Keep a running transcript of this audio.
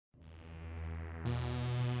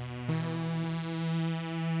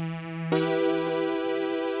Hey,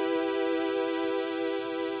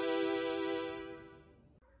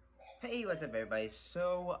 what's up, everybody?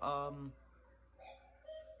 So, I'm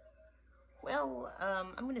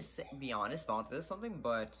gonna be honest about something,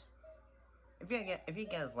 but if you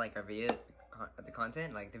guys like our videos, the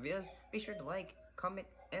content, like the videos, be sure to like, comment,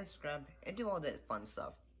 and subscribe, and do all that fun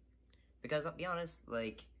stuff. Because I'll be honest,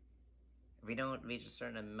 like, if we don't reach a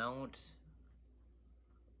certain amount,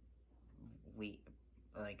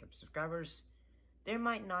 of subscribers, there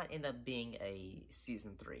might not end up being a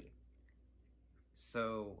season 3.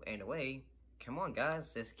 So, anyway, come on,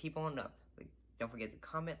 guys, just keep on up. Like, don't forget to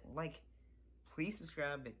comment, like, please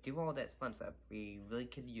subscribe, do all that fun stuff. We really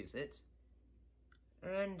could use it.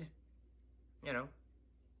 And, you know,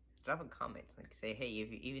 drop a comment. Like, say, hey,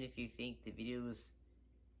 even if you think the videos,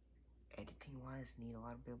 editing-wise, need a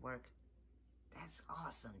lot of good work, that's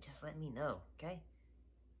awesome. Just let me know, okay?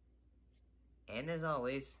 And as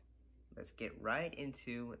always, let's get right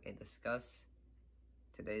into and discuss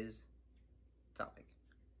today's topic.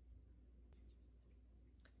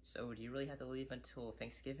 So, do you really have to leave until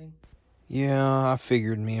Thanksgiving? Yeah, I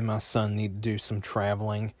figured me and my son need to do some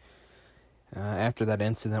traveling. After that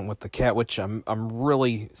incident with the cat, which I'm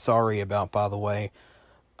really sorry about, by the way.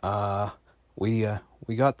 We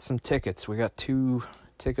got some tickets. We got 2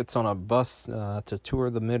 tickets on a bus to tour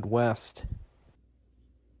the Midwest.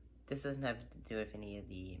 This doesn't have to do with any of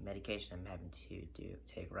the medication I'm having to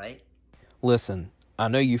take, right? Listen, I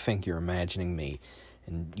know you think you're imagining me,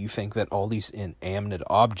 and you think that all these inanimate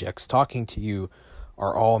objects talking to you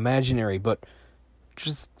are all imaginary, but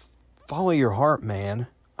just follow your heart, man.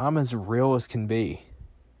 I'm as real as can be.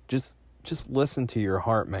 Just listen to your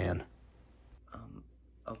heart, man.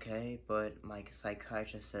 Okay, but my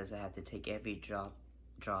psychiatrist says I have to take every drop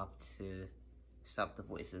to stop the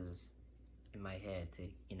voices in my head, to,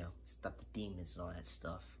 stop the demons and all that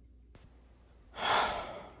stuff.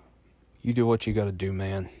 You do what you gotta do,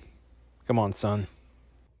 man. Come on, son.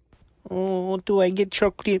 Oh, do I get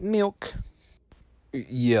chocolate milk?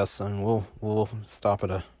 Yeah, son. We'll stop at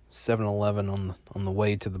a 7-Eleven on the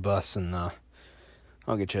way to the bus, and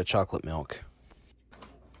I'll get you a chocolate milk.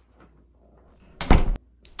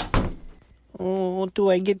 Oh, do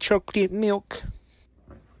I get chocolate milk?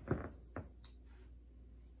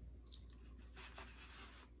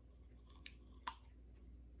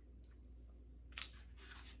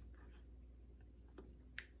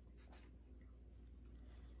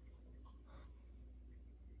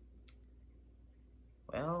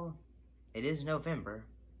 Well, it is November,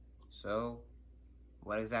 so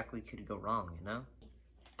what exactly could go wrong, you know?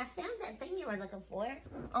 I found that thing you were looking for.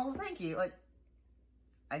 Oh, thank you. Like,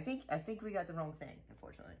 I think we got the wrong thing,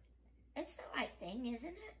 unfortunately. It's the right thing, isn't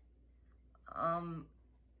it? I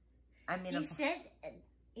mean,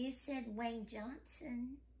 you said Wayne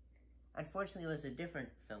Johnson. Unfortunately, it was a different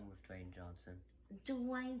film with Dwayne Johnson.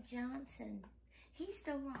 Dwayne Johnson. He's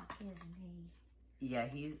the Rock, isn't he? Yeah,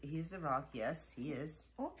 he's the Rock. Yes, he is.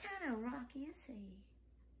 What kind of rock is he?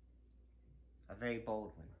 A very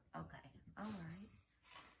bold one. Okay, all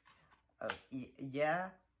right. Yeah,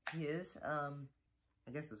 he is. I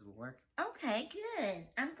guess this will work. Okay, good.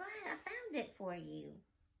 I'm glad I found it for you.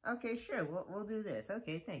 Okay, sure. We'll do this.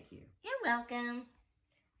 Okay, thank you. You're welcome.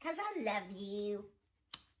 'Cause I love you.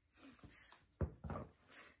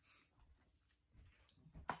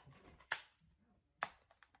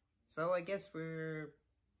 So I guess we're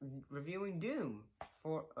reviewing Doom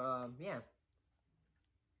for yeah.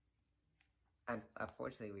 And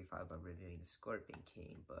unfortunately, we thought about reviewing the Scorpion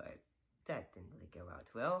King, but that didn't really go out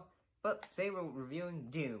well. But today we're reviewing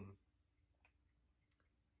Doom,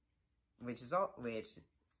 which is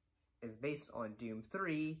based on Doom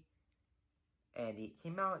 3, and it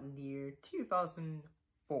came out in the year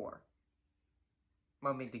 2004.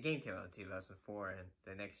 Well, I mean, the game came out in 2004, and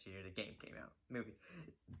the next year the game came out. Movie.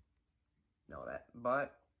 And all that.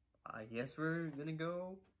 But I guess we're gonna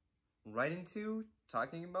go right into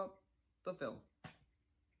talking about the film.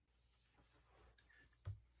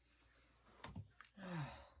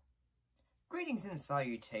 Greetings and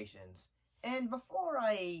salutations. And before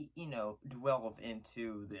I, delve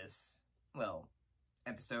into this,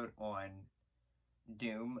 episode on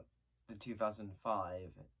Doom, the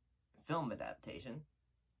 2005 film adaptation,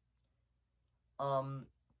 I'm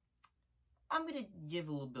gonna give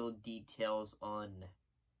a little bit of details on,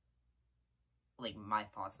 my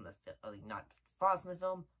thoughts on the film, not thoughts on the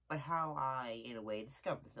film, but how I, in a way,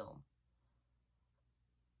 discovered the film.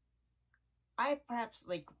 I perhaps,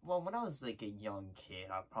 when I was, a young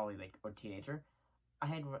kid, probably, or teenager, I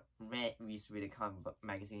had used to read a comic book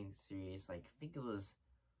magazine series, I think it was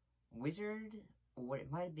Wizard, or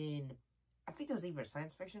it might have been, I think it was either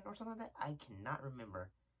science fiction or something like that. I cannot remember.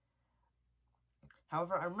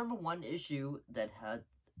 However, I remember one issue that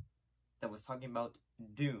was talking about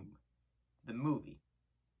Doom, the movie.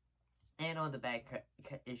 And on the back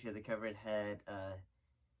issue of the cover, it had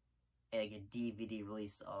like a DVD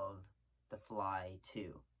release of The Fly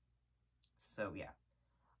 2. So yeah.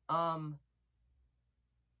 And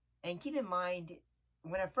keep in mind,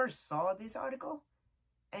 when I first saw this article,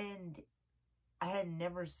 and I had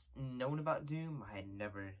never known about Doom, I had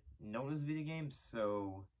never known this video game,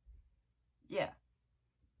 so yeah.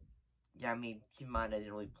 Yeah, I mean, keep in mind I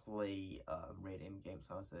didn't really play rated M games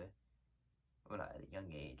when I was at a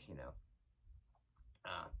young age, you know.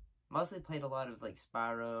 Mostly played a lot of like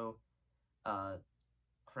Spyro,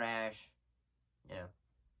 Crash, you know,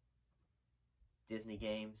 Disney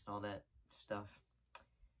games and all that stuff.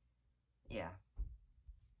 Yeah.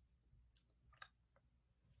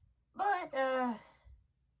 But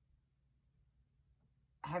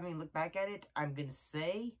having looked back at it, I'm gonna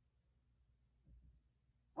say,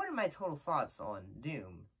 what are my total thoughts on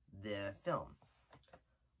Doom, the film?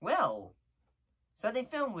 Well, so the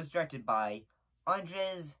film was directed by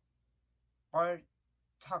Andrzej Bartkowiak.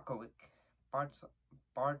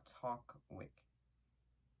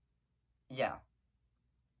 Yeah.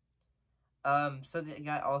 So the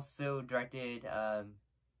guy also directed,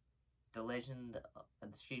 the Legend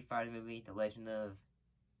of the Street Fighter movie, The Legend of...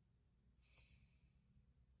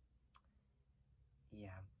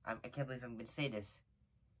 Yeah, I can't believe I'm going to say this.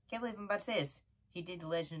 Can't believe I'm about to say this. He did The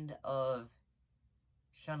Legend of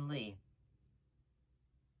Chun-Li.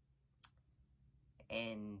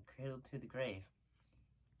 And Cradle to the Grave.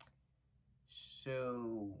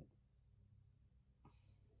 So...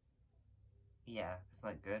 yeah, it's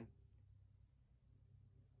not good.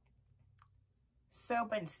 So,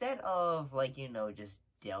 but instead of, like, you know, just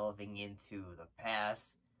delving into the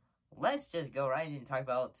past, let's just go right in and talk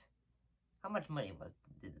about how much money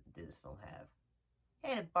did this film have.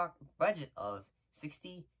 It had a budget of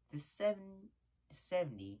 $60 to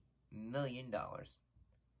 $70 million.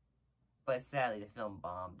 But sadly, the film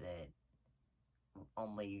bombed at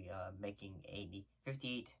only making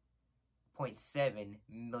 $58.7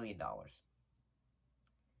 million.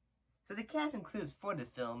 So the cast includes for the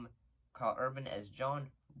film Karl Urban as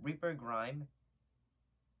John Reaper Grime,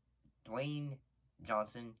 Dwayne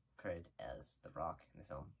Johnson, credited as The Rock in the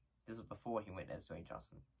film. This was before he went as Dwayne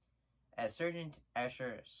Johnson. As Sergeant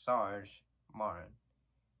Asher Sarge Marin,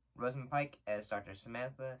 Rosamund Pike as Dr.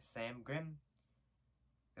 Samantha Sam Grimm,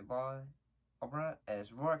 Obra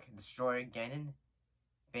as Rourke Destroyer Gannon,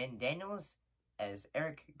 Ben Daniels as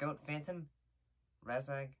Eric Goat Phantom,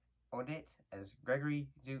 Razag Odette as Gregory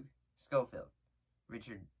Duke Schofield,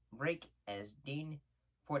 Richard Brake as Dean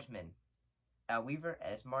Portman, Al Weaver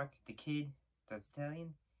as Mark the Kid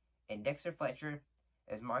D'Artagnan, and Dexter Fletcher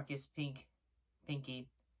as Marcus Pinky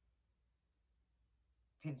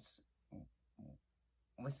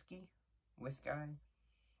Whiskey,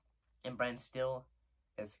 and Brian Still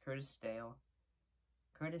as Curtis Dale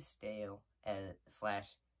as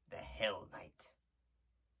 / the Hell Knight.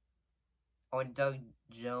 On Doug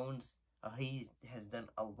Jones, he has done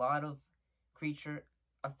a lot of creature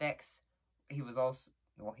effects. He was also,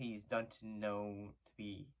 well, he's done to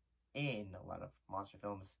be in a lot of monster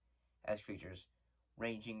films as creatures,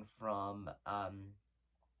 ranging from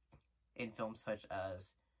in films such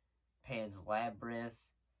as Pan's Labyrinth.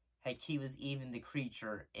 Heck, he was even the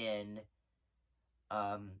creature in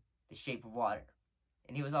The Shape of Water.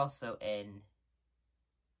 And he was also in,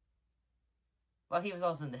 well, he was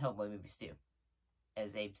also in the Hellboy movies too,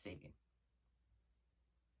 as Abe Sapien.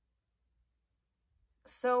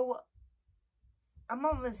 So, I'm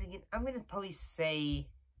gonna probably say,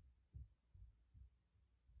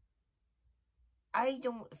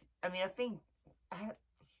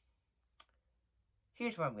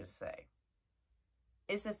 here's what I'm gonna say.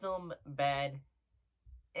 Is the film bad?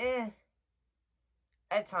 At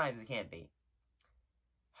times it can be.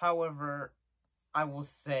 However, I will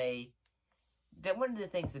say that one of the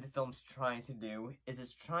things that the film's trying to do is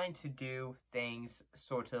it's trying to do things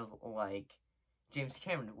sort of like James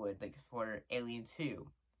Cameron would, like for Alien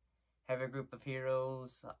 2. Have a group of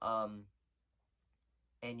heroes,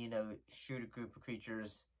 and, you know, shoot a group of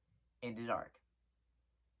creatures in the dark.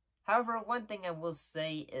 However, one thing I will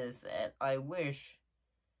say is that I wish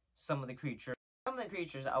some of the creatures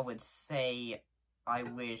I would say I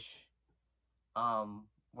wish,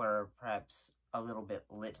 were perhaps a little bit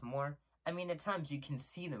lit more. I mean, at times you can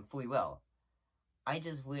see them fully well. I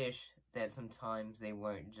just wish that sometimes they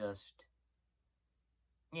weren't just,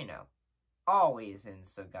 you know, always in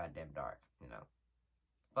so goddamn dark, you know.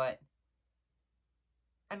 But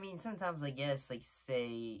I mean, sometimes I guess, like, say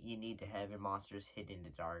you need to have your monsters hidden in the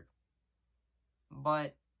dark.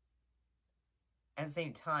 But at the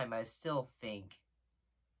same time, I still think,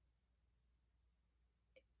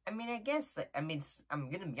 I mean, I guess, I mean, I'm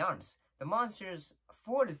gonna be honest, the monsters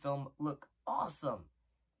for the film look awesome.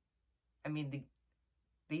 I mean,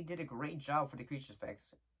 they did a great job for the creature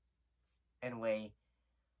effects. Anyway,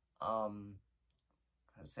 how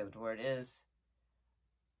to say what the word is,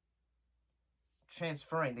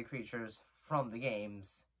 transferring the creatures from the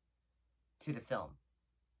games to the film.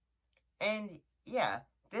 And yeah,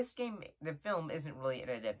 the film isn't really an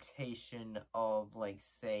adaptation of, like,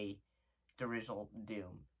 say, the original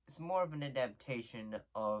Doom. It's more of an adaptation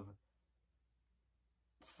of,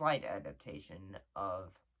 slight adaptation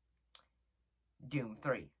of Doom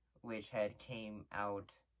 3, which had came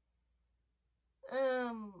out,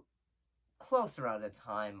 close around the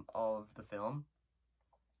time of the film.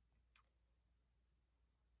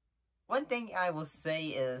 One thing I will say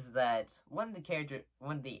is that one of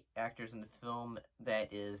the actors in the film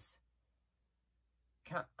that is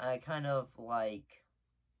kind of like,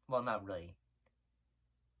 well, not really,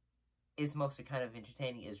 is mostly kind of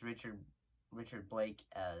entertaining is Richard Blake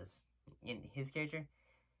as in his character.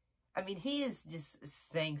 I mean, he is just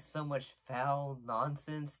saying so much foul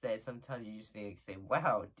nonsense that sometimes you just feel like, say,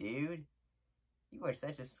 wow, dude, you are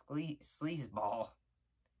such a sleazeball.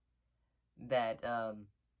 That,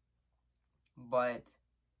 but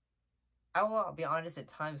I will be honest, at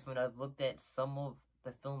times when I've looked at some of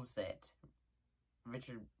the films that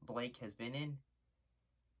Richard Blake has been in,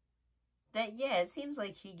 that, yeah, it seems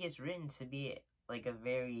like he gets written to be, like, a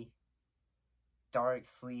very dark,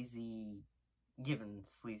 sleazy, given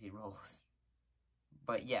sleazy roles.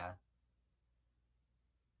 But, yeah.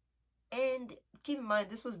 And keep in mind,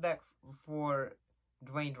 this was back before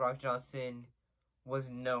Dwayne "The Rock" Johnson was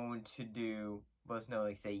known,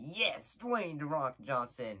 like, say, yes, Dwayne "The Rock"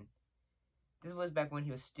 Johnson. This was back when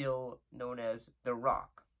he was still known as The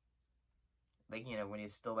Rock. Like, you know, when he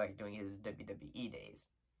was still back doing his WWE days.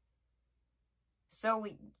 So,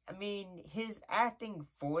 I mean, his acting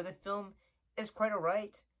for the film is quite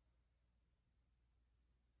alright.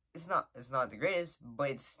 It's not the greatest,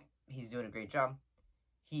 but he's doing a great job.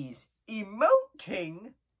 He's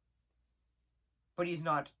emoting, but he's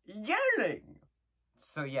not yelling.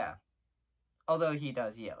 So, yeah. Although he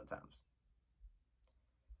does yell at times.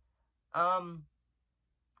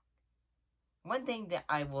 One thing that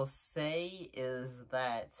I will say is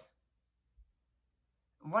that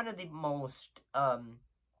one of the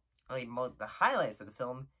the highlights of the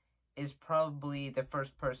film is probably the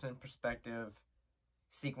first-person perspective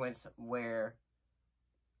sequence where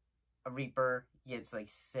a Reaper gets, like,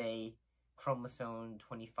 say, chromosome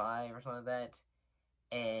 25 or something like that,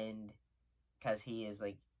 and because he is,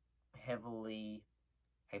 like, heavily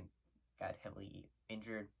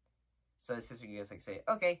injured, so his sister goes, like, say,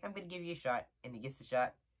 okay, I'm gonna give you a shot, and he gets the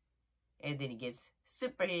shot, and then he gets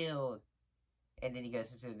super healed, and then he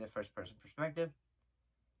goes into the first-person perspective,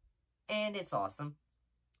 and it's awesome.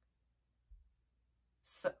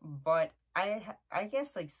 So, but I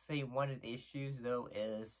guess, like, say, one of the issues, though,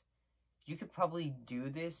 is you could probably do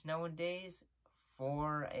this nowadays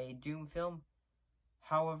for a Doom film.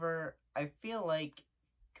 However, I feel like,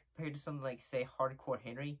 compared to something like, say, Hardcore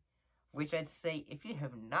Henry, which I'd say, if you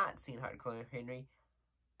have not seen Hardcore Henry,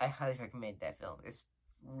 I highly recommend that film. It's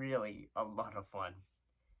really a lot of fun.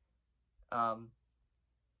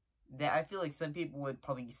 That I feel like some people would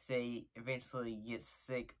probably say eventually get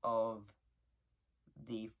sick of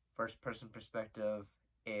the first-person perspective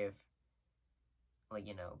if, like,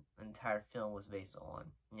 you know, the entire film was based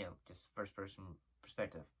on, you know, just first-person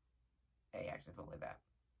perspective. A action film like that.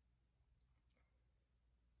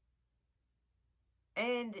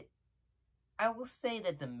 And I will say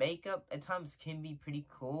that the makeup at times can be pretty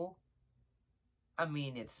cool. I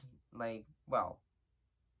mean, it's like, well,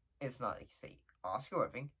 it's not, like, say,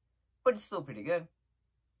 Oscar-worthy, but it's still pretty good.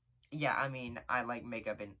 Yeah, I mean, I like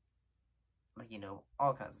makeup in, like, you know,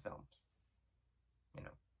 all kinds of films. You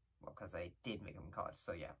know, well, because I did make them in college,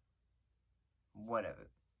 so yeah. Whatever.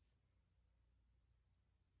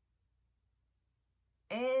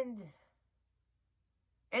 And,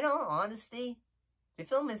 in all honesty, the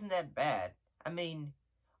film isn't that bad. I mean,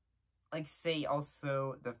 like, say,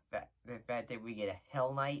 also, the fact that we get a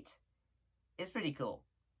Hell Knight is pretty cool.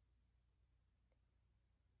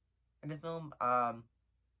 In the film,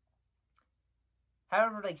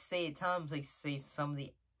 however, like, say, at times, like, say, some of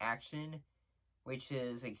the action, which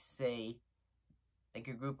is, like, say, like,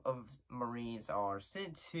 a group of Marines are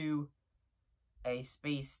sent to a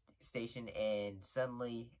space station, and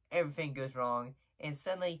suddenly everything goes wrong, and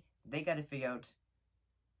suddenly they gotta figure out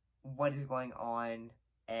what is going on,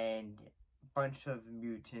 and a bunch of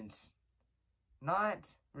mutants, not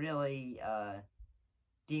really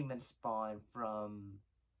demon spawn from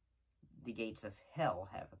the gates of hell,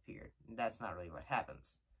 have appeared. That's not really what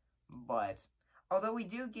happens. But although we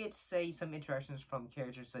do get, say, some interactions from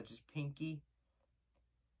characters such as Pinky,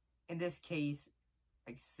 in this case,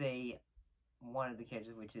 like, say, one of the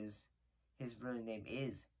characters, which is, his real name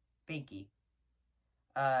is Pinky,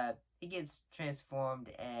 he gets transformed,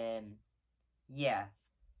 and, yeah,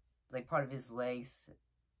 like, part of his legs,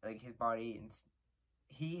 like, his body, and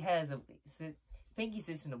he has Pinky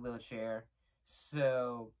sits in a wheelchair,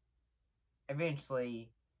 so, eventually,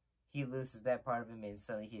 he loses that part of him, and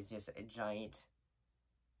suddenly he's just a giant,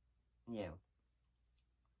 you know,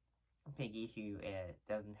 Pinky who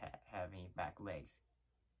doesn't have any back legs.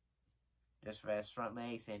 Just has front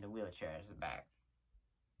legs and a wheelchair as a back.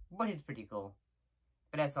 But it's pretty cool.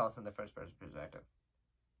 But that's also in the first person perspective.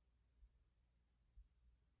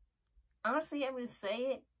 Honestly, I'm going to say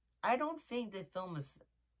it. I don't think the film is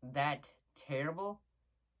that terrible.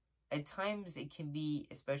 At times it can be,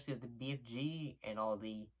 especially with the BFG and all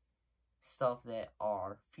the stuff that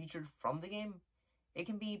are featured from the game, it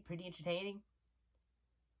can be pretty entertaining.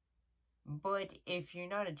 But if you're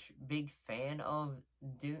not a big fan of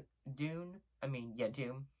Doom, I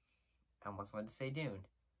almost wanted to say Dune.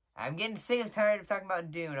 I'm getting sick and tired of talking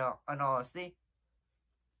about Dune, in honesty.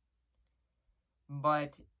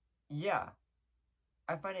 But, yeah.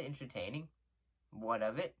 I find it entertaining. What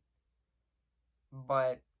of it?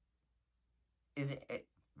 But, is it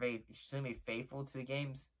very extremely faithful to the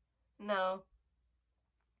games? No.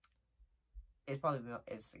 It's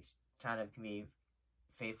kind of can be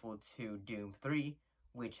faithful to Doom 3,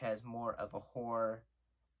 which has more of a horror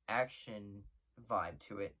action vibe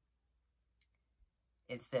to it.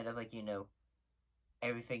 Instead of, like, you know,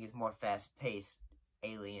 everything is more fast-paced,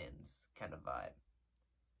 aliens kind of vibe.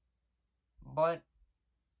 But,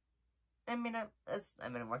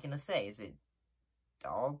 what can I say? Is it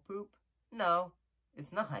dog poop? No,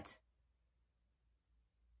 it's not.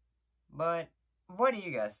 But, what do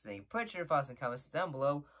you guys think? Put your thoughts and comments down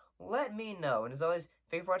below. Let me know. And as always,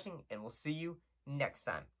 thank you for watching, and we'll see you next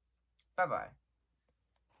time. Bye-bye.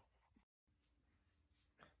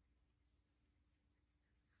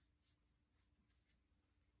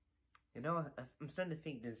 You know, I'm starting to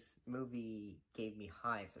think this movie gave me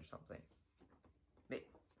hives or something. But,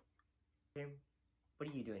 what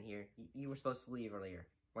are you doing here? You were supposed to leave earlier,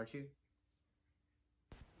 weren't you?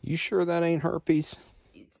 You sure that ain't herpes?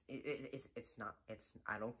 It's not.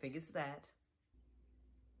 I don't think it's that.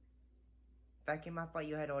 Back in, I thought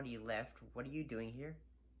you had already left. What are you doing here?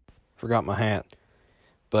 Forgot my hat.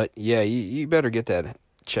 But yeah, you better get that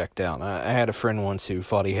checked out. I had a friend once who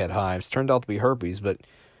thought he had hives. Turned out to be herpes, but,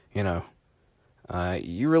 you know,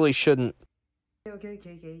 you really shouldn't.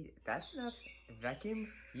 Okay. That's enough. Vacuum,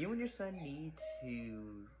 you and your son need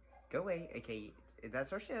to go away. Okay,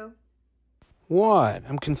 that's our show. What?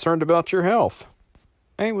 I'm concerned about your health.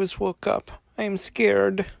 I was woke up. I'm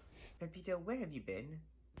scared. Pepito, where have you been?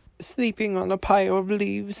 Sleeping on a pile of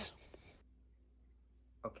leaves.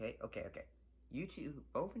 Okay. You two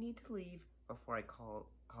both need to leave before I call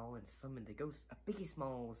and summon the ghost of Biggie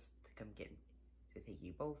Smalls to come get me. To take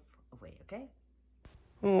you both away, okay?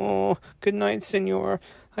 Oh, good night, senor.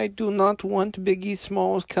 I do not want Biggie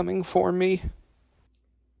Smalls coming for me.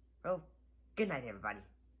 Well, good night, everybody.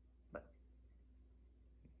 But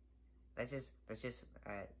let's just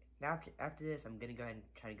after this, I'm gonna go ahead and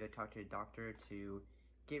try to go talk to the doctor to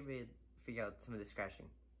figure out some of the scratching,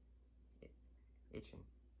 itching.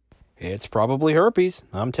 It's probably herpes.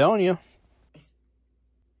 I'm telling you.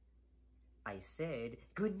 I said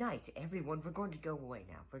good night, everyone. We're going to go away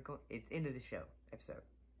now. It's the end of the show episode.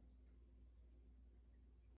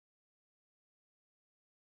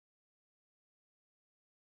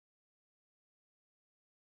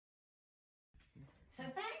 So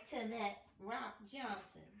back to that Rock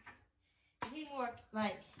Johnson. Is he more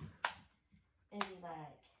like? Is he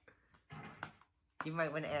like? You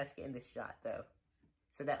might want to ask it in the shot though,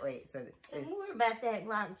 so that way. So more about that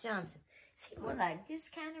Rock Johnson. Is he more like this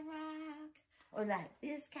kind of rock, or like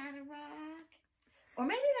this kind of rock, or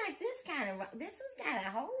maybe like this kind of rock? This one's got a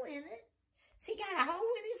hole in it. Has he got a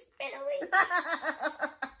hole in his belly?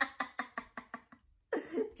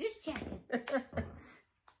 Just checking.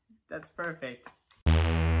 That's perfect.